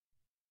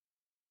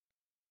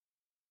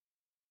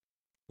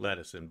Let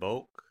us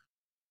invoke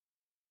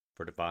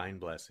for divine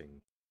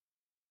blessing.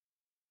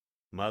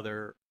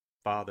 Mother,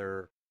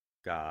 Father,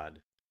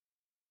 God,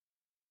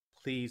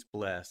 please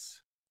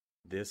bless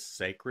this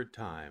sacred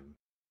time.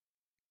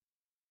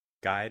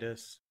 Guide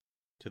us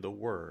to the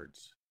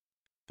words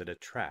that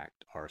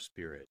attract our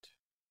spirit.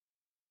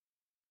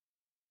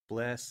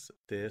 Bless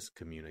this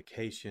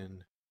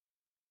communication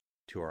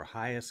to our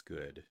highest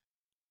good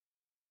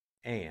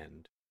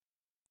and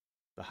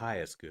the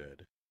highest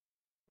good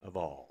of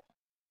all.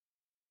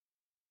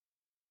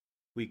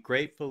 We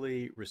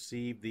gratefully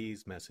receive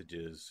these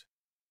messages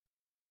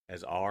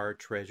as our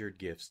treasured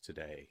gifts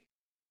today.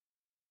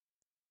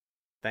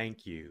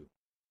 Thank you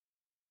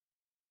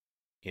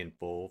in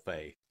full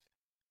faith.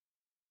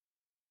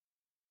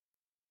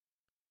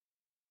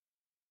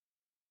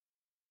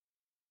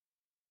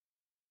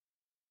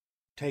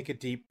 Take a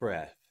deep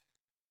breath.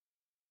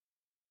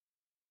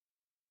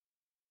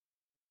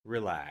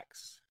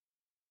 Relax.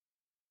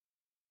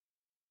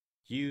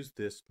 Use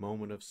this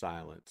moment of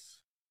silence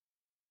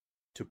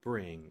to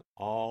bring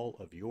all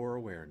of your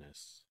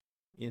awareness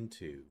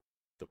into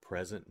the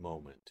present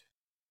moment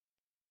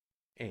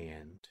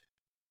and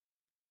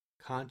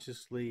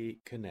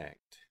consciously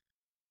connect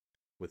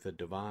with a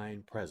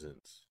divine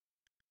presence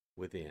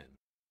within.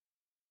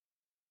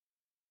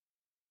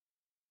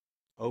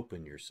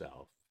 Open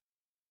yourself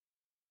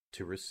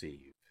to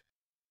receive.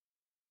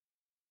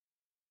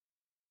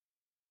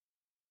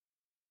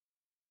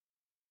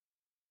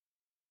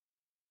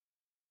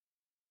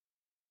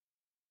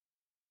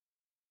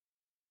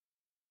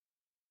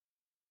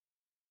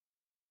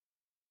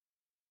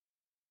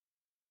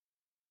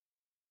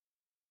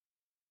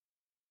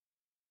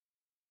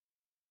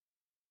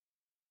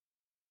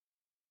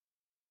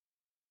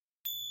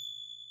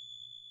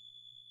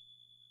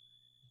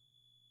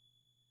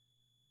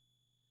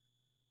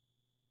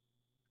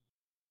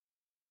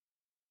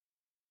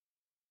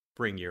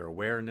 Bring your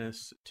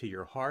awareness to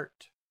your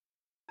heart.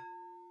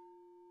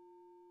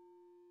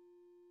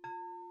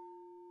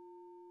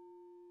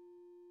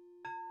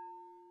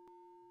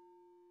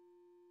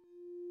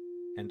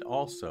 And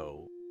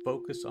also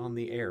focus on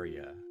the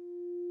area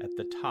at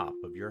the top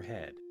of your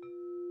head.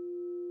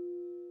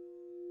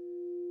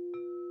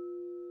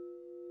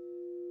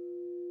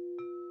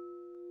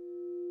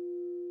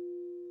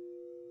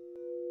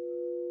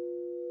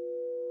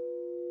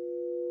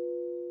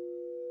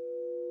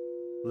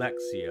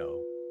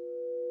 Lectio.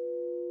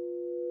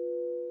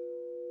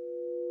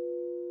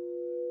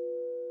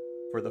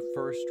 For the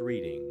first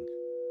reading,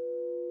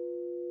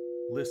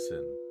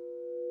 listen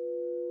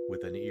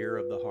with an ear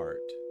of the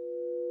heart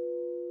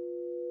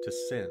to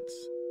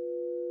sense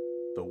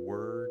the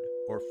word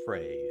or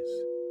phrase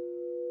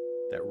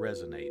that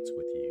resonates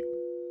with you.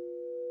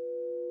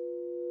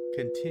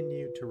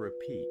 Continue to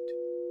repeat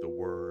the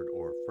word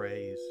or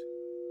phrase.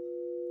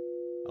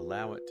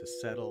 Allow it to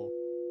settle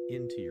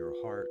into your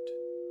heart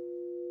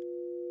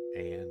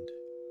and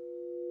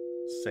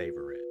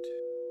savor it.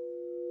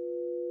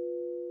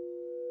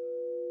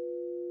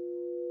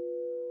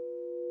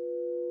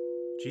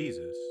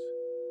 Jesus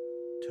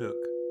took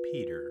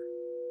Peter,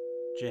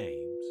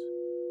 James,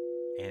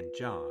 and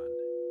John,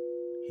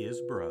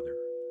 his brother,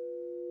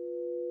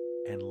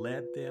 and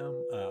led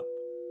them up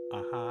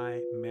a high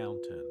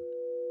mountain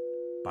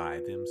by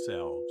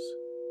themselves.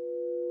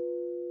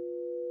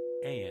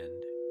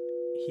 And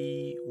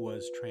he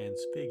was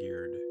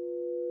transfigured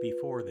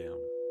before them.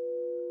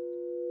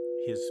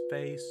 His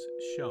face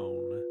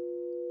shone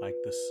like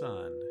the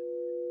sun,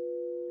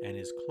 and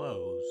his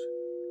clothes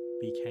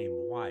became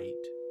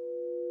white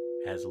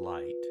as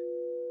light.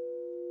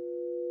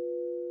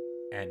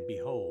 And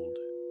behold,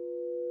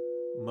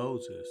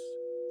 Moses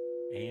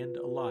and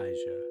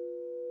Elijah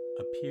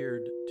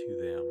appeared to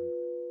them,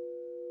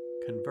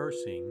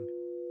 conversing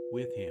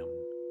with him.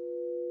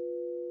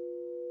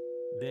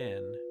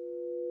 Then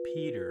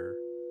Peter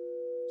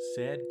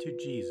said to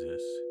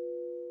Jesus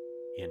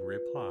in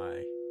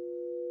reply,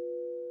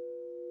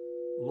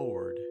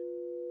 "Lord,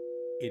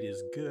 it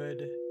is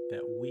good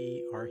that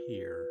we are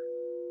here.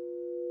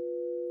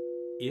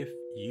 If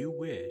you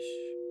wish,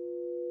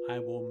 I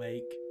will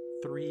make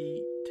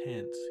 3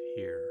 tents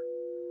here,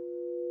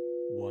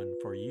 one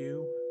for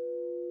you,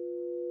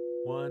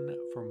 one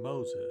for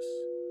Moses,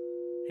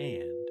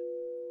 and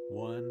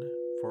one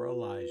for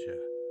Elijah."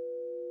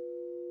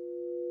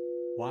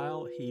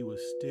 While he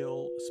was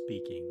still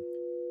speaking,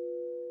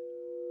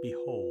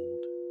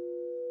 behold,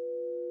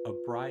 a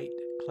bright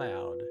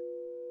cloud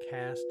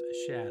cast a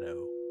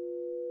shadow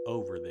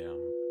over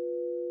them.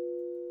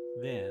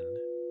 Then,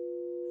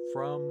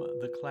 from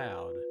the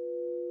cloud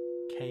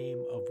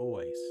came a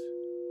voice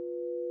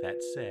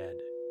that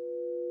said,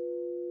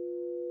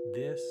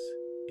 "This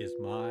is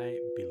my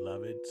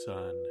beloved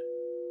Son,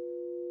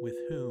 with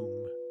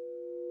whom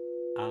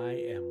I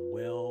am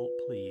well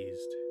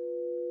pleased.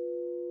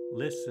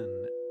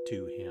 Listen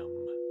to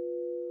him."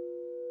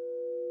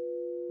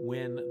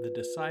 When the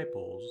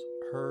disciples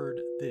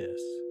heard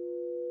this,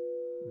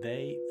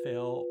 they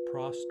fell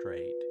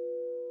prostrate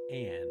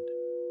and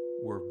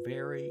were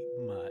very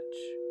much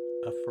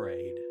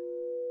afraid.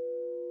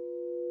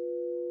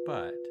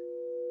 But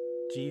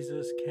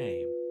Jesus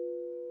came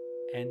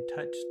and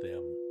touched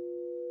them,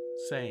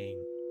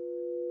 saying,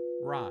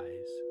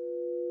 "Rise,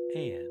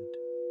 and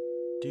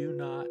do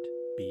not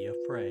be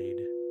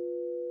afraid."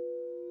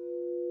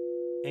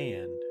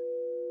 And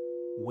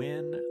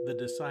when the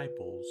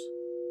disciples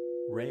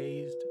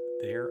raised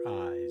their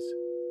eyes,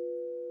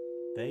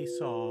 they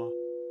saw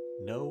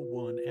no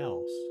one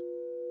else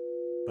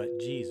but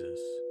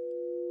Jesus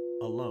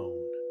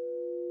alone.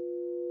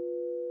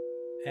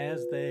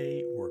 As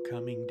they were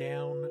coming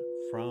down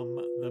from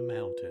the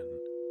mountain,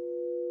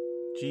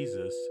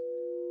 Jesus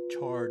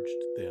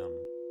charged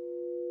them,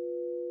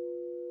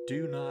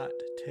 "Do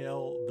not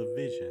tell the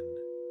vision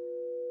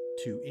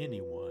to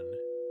anyone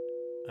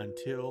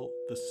until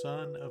the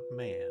Son of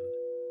Man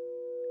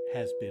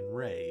has been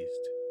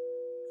raised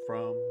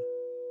from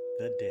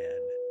the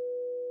dead."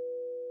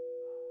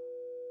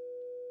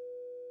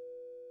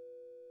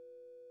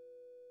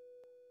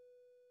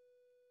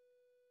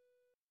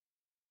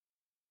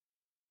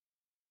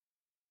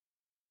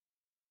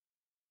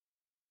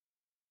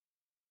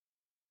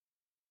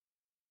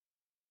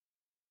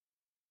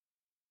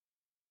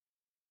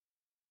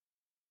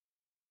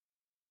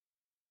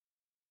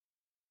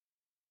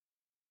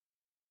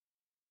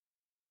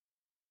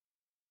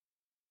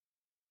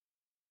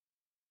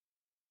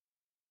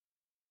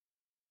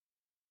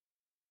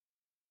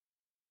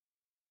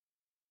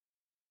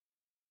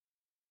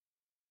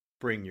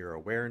 Bring your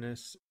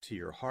awareness to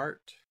your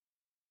heart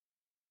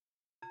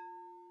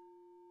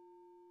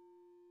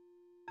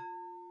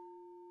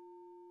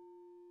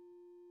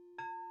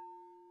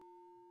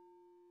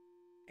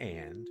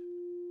and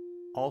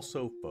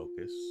also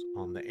focus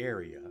on the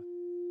area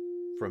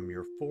from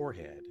your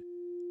forehead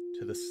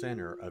to the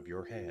center of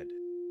your head.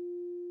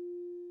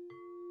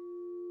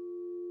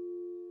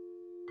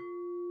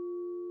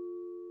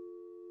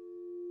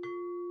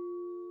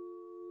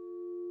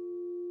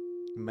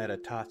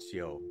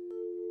 Meditatio.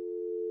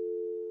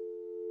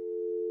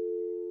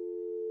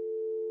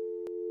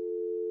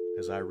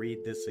 As I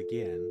read this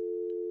again,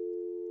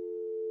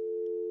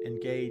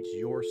 engage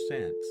your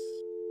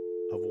sense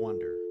of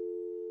wonder.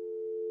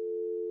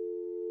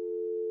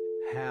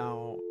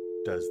 How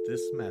does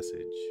this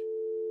message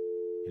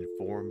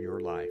inform your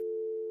life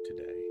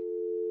today?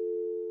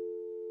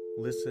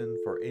 Listen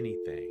for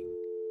anything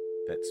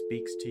that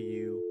speaks to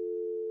you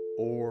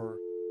or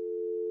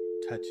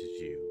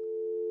touches you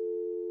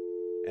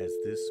as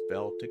this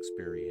felt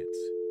experience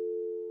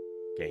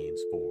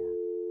gains form.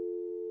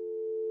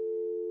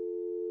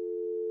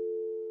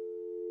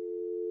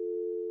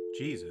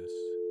 Jesus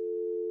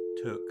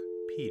took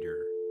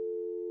Peter,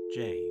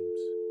 James,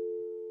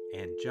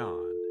 and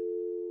John,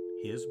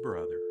 his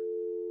brother,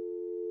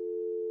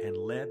 and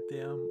led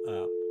them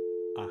up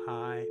a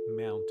high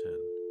mountain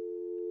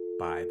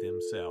by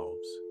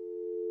themselves.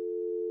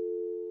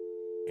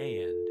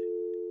 And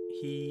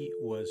he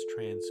was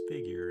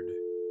transfigured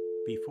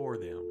before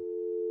them.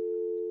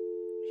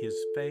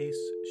 His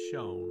face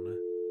shone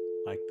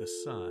like the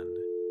sun,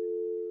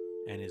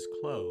 and his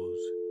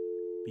clothes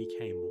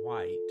became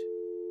white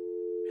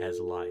as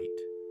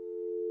light.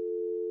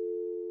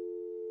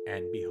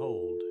 And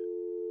behold,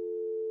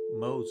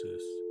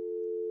 Moses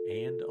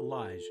and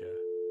Elijah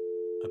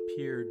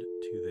appeared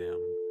to them,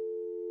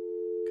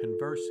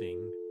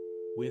 conversing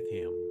with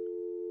him.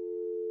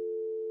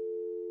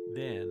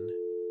 Then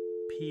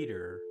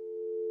Peter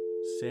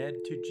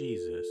said to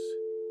Jesus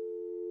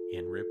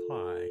in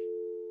reply,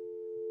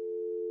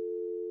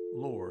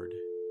 "Lord,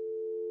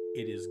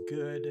 it is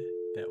good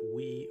that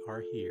we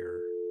are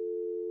here.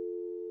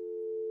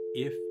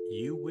 If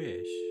you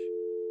wish,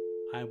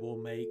 I will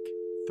make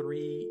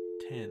 3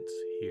 tents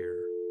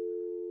here,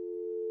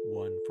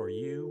 one for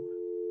you,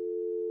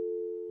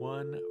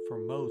 one for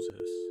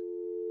Moses,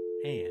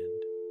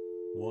 and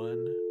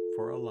one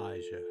for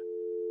Elijah."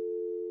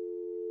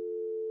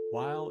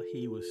 While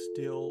he was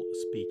still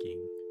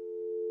speaking,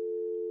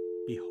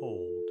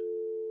 behold,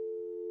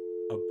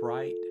 a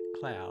bright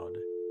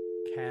cloud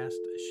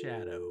cast a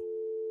shadow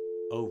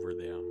over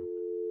them.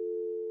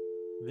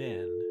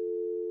 Then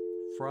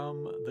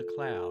from the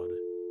cloud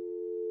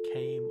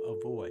came a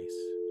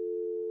voice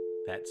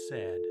that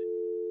said,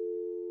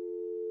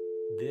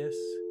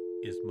 "This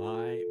is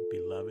my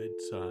beloved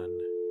Son,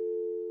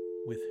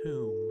 with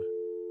whom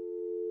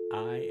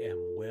I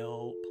am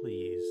well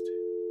pleased.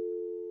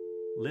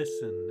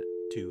 Listen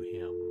to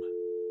him."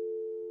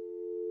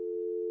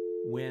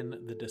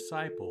 When the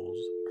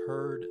disciples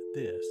heard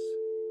this,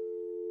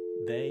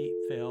 they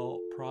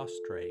fell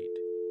prostrate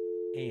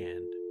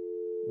and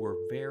were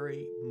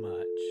very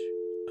much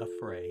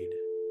afraid.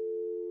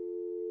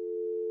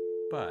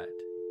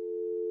 But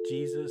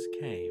Jesus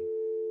came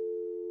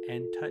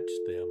and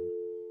touched them,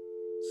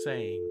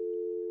 saying,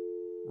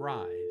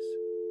 "Rise,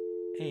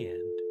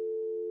 and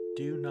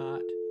do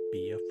not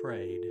be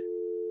afraid."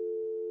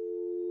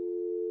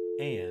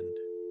 And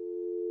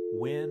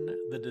when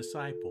the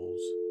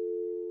disciples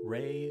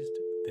raised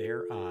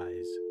their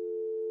eyes,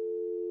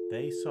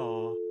 they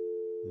saw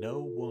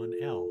no one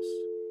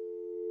else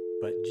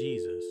but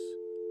Jesus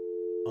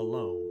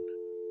alone.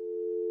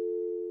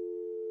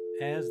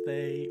 As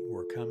they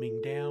were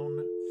coming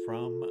down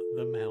from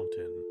the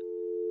mountain,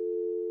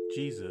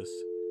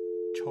 Jesus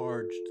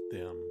charged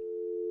them,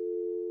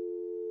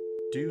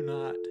 "Do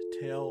not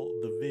tell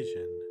the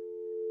vision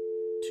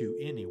to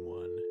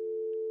anyone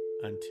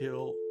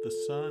until the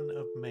Son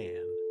of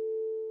Man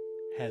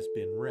has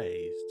been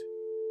raised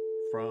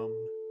from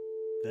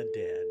the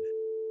dead."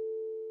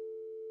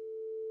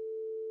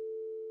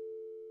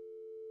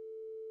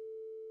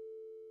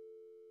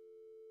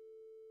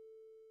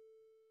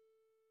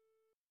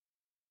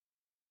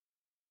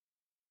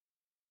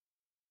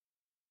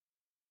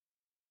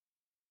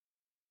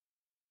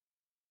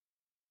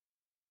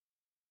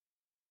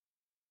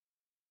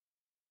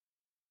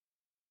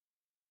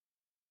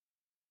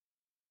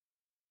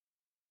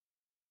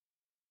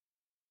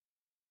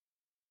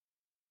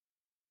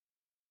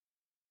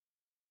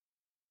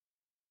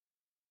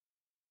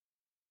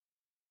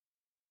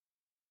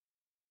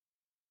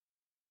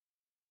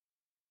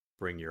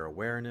 Bring your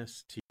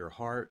awareness to your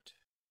heart.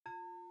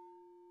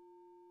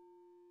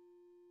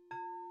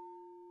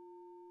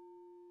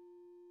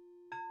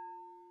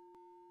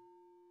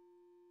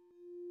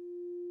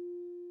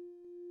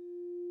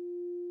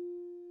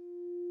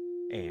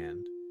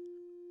 And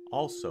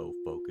also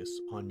focus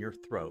on your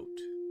throat.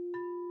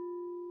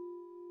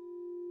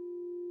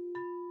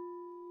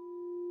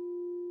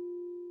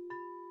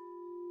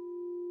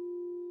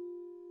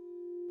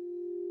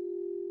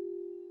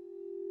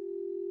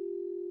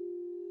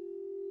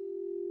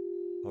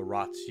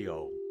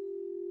 Oratio.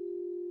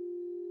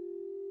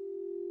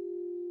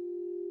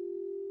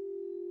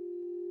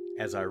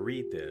 As I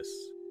read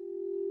this,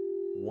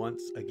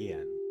 once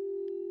again,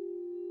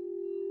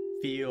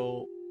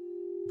 feel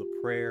the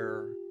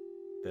prayer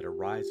that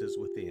arises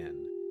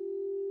within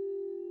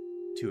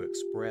to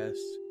express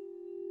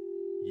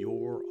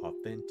your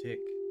authentic,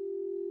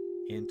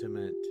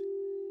 intimate,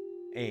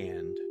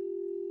 and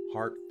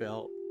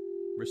heartfelt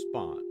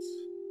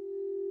response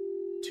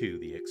to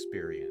the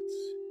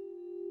experience.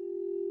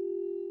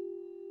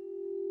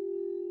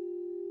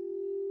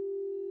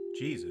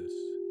 Jesus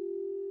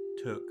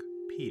took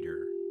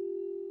Peter,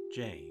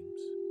 James,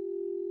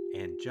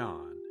 and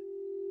John,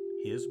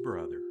 his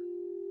brother,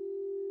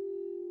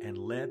 and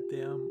led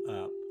them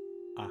up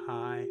a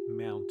high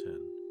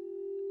mountain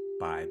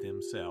by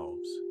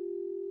themselves.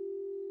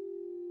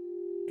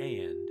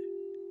 And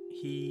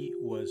he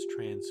was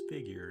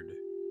transfigured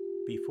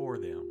before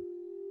them.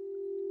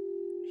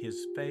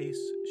 His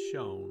face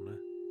shone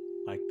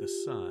like the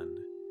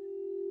sun,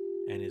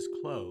 and his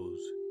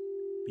clothes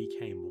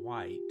became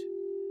white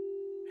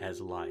as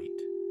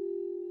light.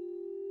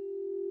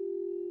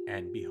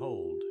 And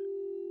behold,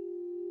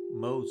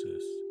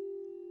 Moses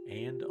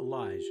and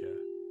Elijah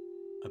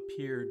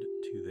appeared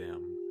to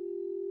them,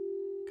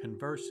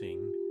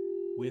 conversing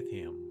with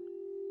him.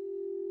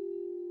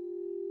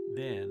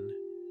 Then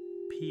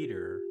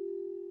Peter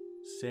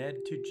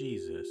said to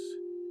Jesus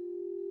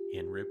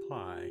in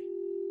reply,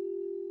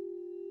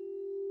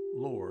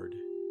 "Lord,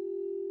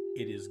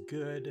 it is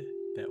good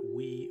that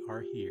we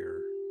are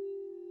here.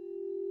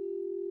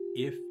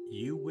 If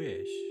you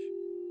wish,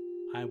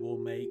 I will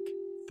make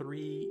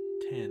 3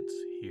 tents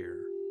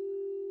here,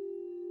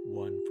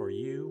 one for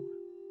you,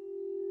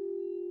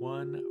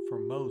 one for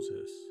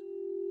Moses,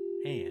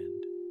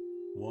 and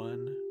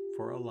one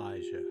for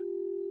Elijah."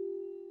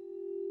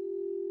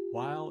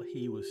 While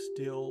he was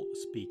still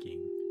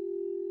speaking,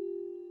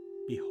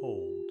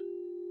 behold,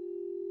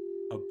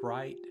 a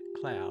bright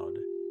cloud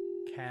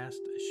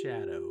cast a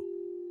shadow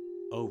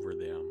over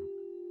them.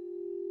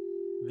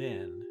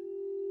 Then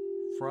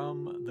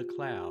from the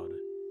cloud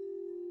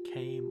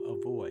came a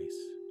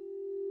voice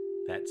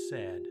that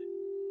said,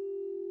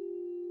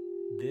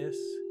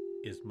 "This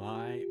is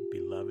my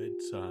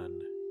beloved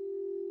Son,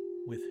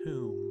 with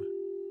whom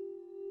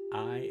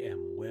I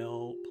am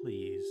well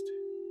pleased.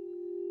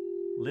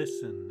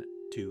 Listen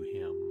to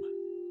him."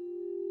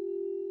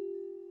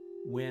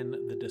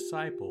 When the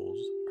disciples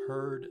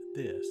heard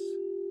this,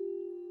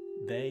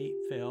 they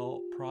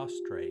fell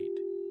prostrate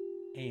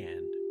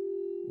and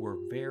were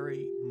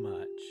very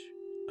much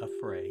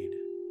afraid.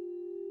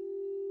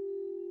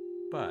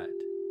 But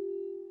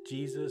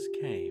Jesus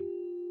came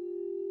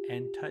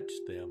and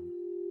touched them,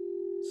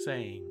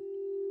 saying,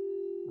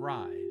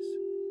 "Rise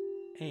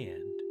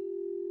and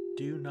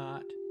do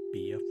not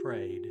be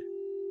afraid."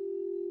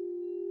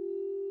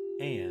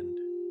 And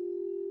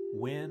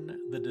when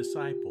the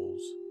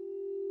disciples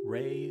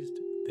raised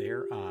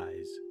their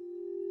eyes,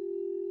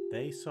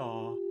 they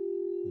saw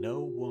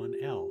no one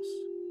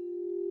else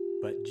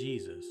but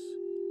Jesus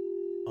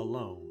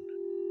alone.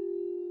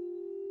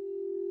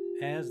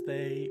 As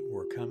they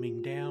were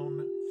coming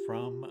down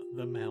from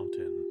the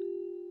mountain,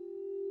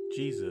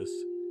 Jesus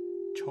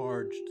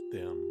charged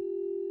them,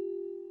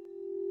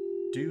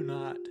 "Do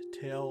not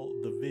tell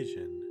the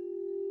vision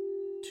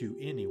to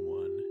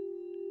anyone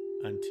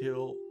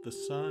until the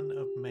Son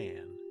of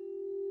Man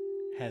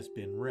has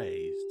been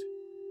raised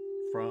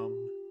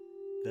from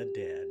the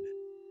dead."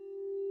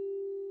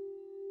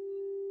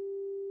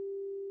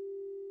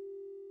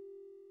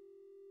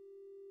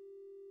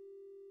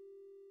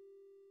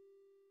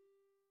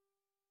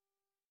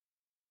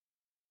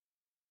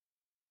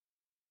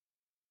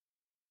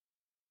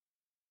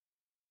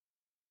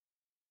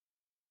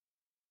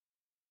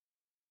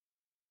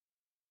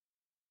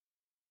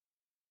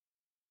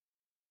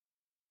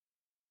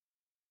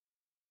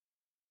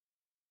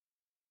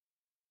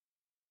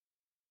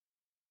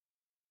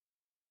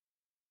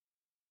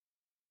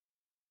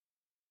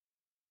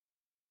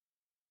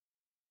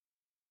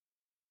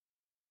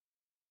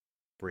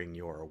 Bring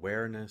your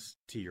awareness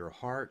to your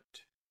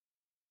heart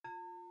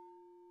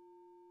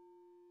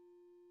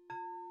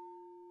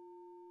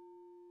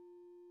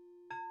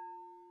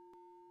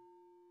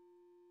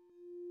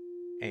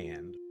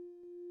and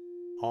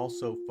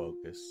also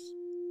focus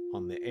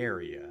on the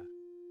area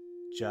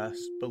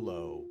just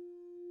below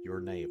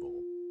your navel.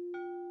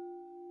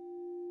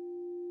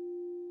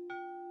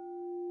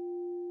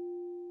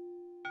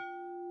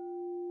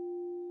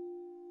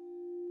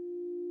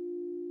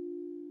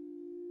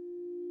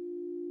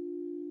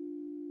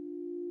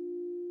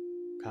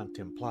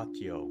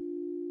 Contemplatio.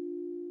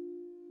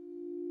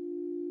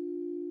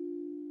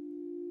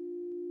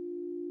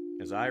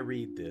 As I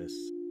read this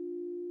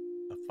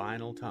a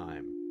final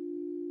time,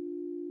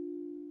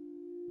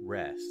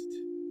 rest.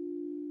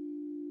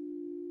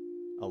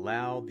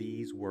 Allow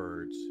these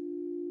words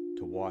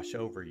to wash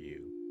over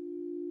you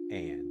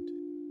and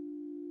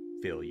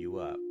fill you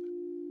up.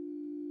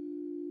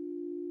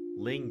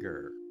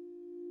 Linger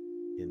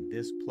in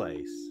this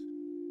place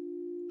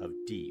of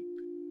deep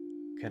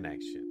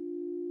connection.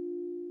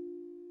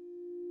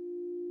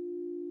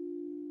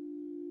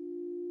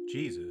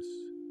 Jesus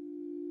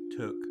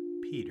took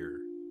Peter,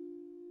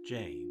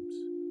 James,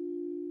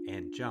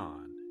 and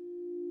John,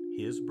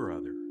 his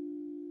brother,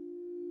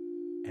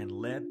 and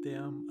led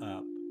them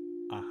up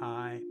a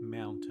high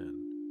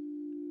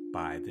mountain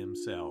by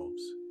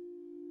themselves.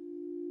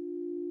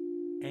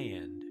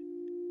 And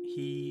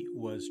he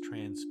was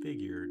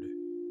transfigured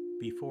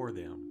before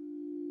them.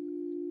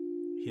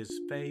 His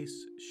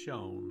face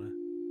shone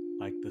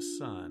like the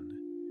sun,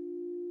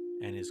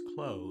 and his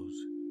clothes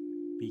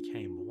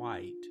became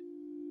white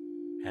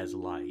as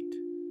light.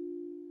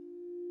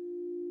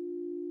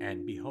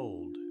 And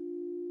behold,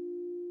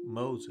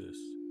 Moses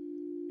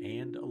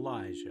and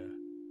Elijah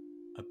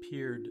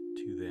appeared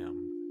to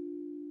them,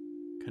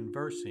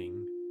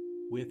 conversing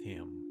with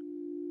him.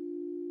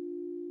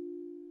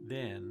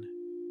 Then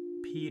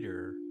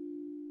Peter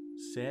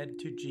said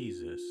to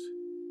Jesus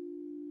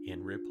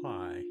in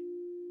reply,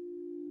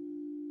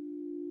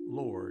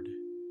 "Lord,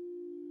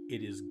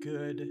 it is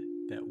good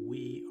that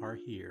we are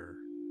here.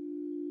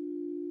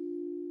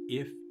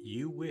 If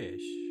you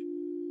wish,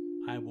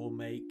 I will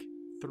make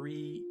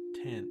 3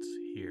 tents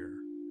here,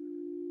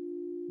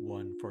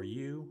 one for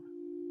you,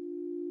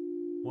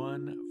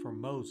 one for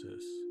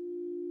Moses,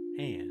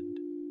 and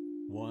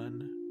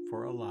one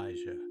for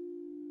Elijah."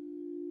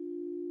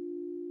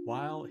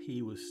 While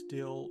he was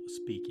still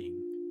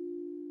speaking,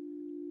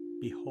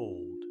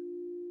 behold,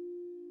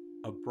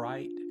 a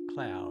bright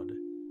cloud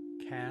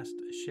cast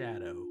a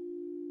shadow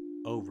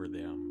over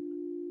them.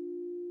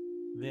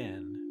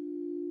 Then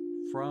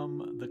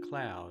from the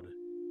cloud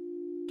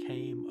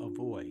came a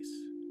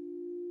voice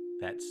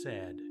that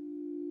said,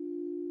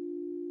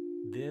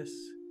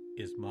 "This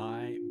is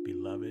my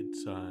beloved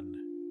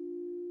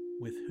Son,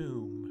 with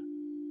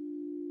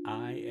whom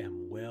I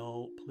am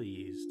well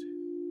pleased.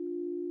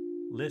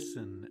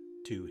 Listen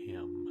to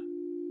him."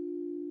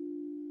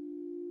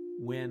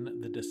 When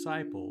the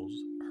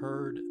disciples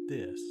heard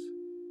this,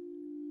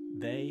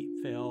 they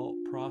fell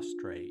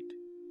prostrate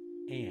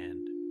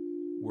and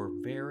were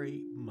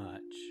very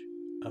much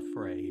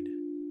afraid.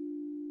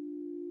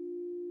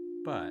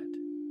 But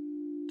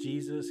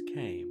Jesus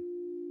came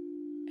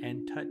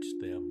and touched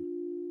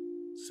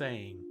them,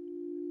 saying,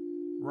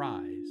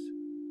 "Rise,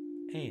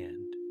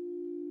 and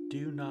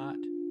do not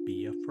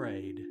be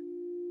afraid."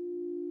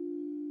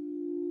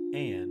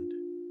 And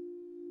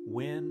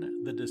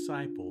when the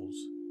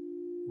disciples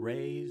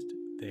raised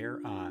their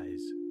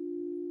eyes,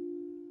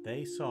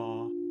 they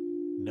saw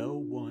no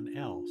one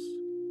else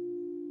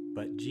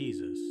but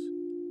Jesus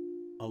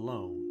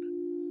alone.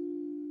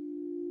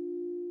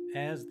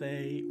 As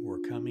they were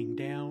coming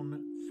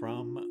down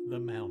from the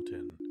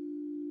mountain,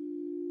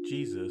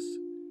 Jesus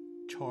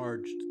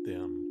charged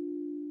them,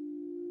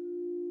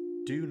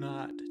 "Do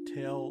not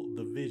tell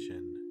the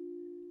vision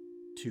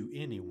to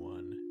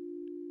anyone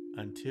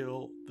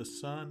until the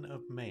Son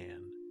of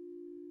Man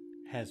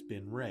has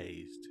been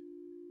raised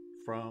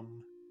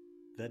from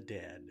the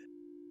dead."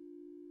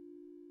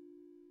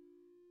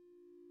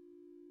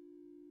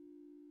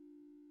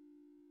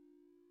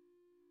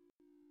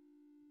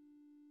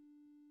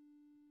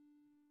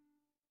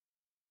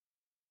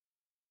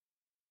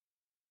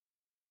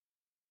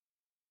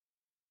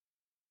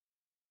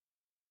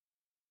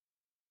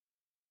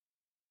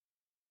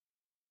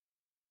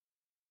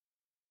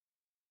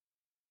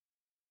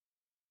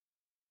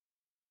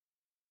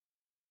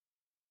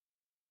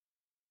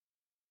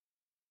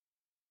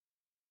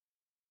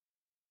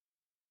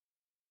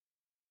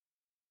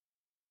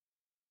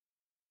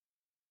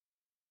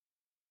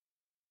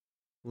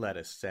 Let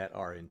us set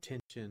our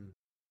intention.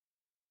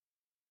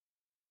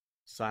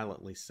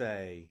 Silently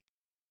say,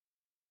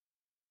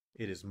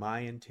 "It is my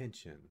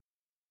intention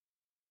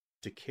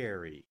to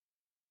carry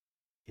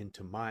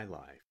into my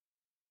life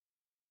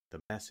the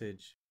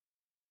message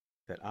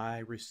that I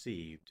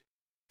received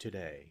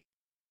today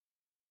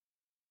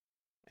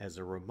as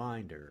a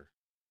reminder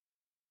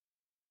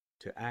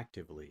to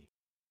actively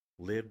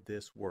live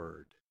this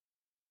word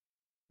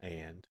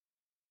and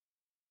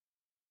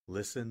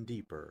listen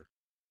deeper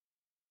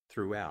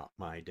throughout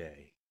my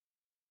day.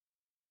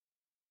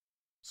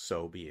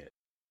 So be it.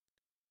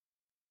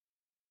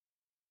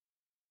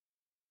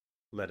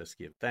 Let us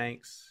give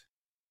thanks.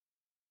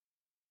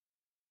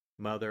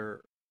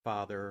 Mother,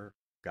 Father,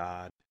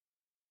 God,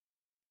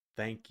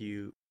 thank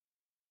you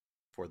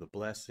for the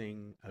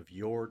blessing of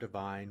your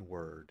divine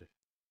word.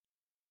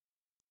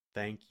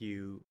 Thank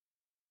you,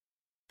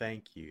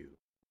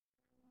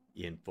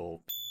 in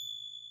full.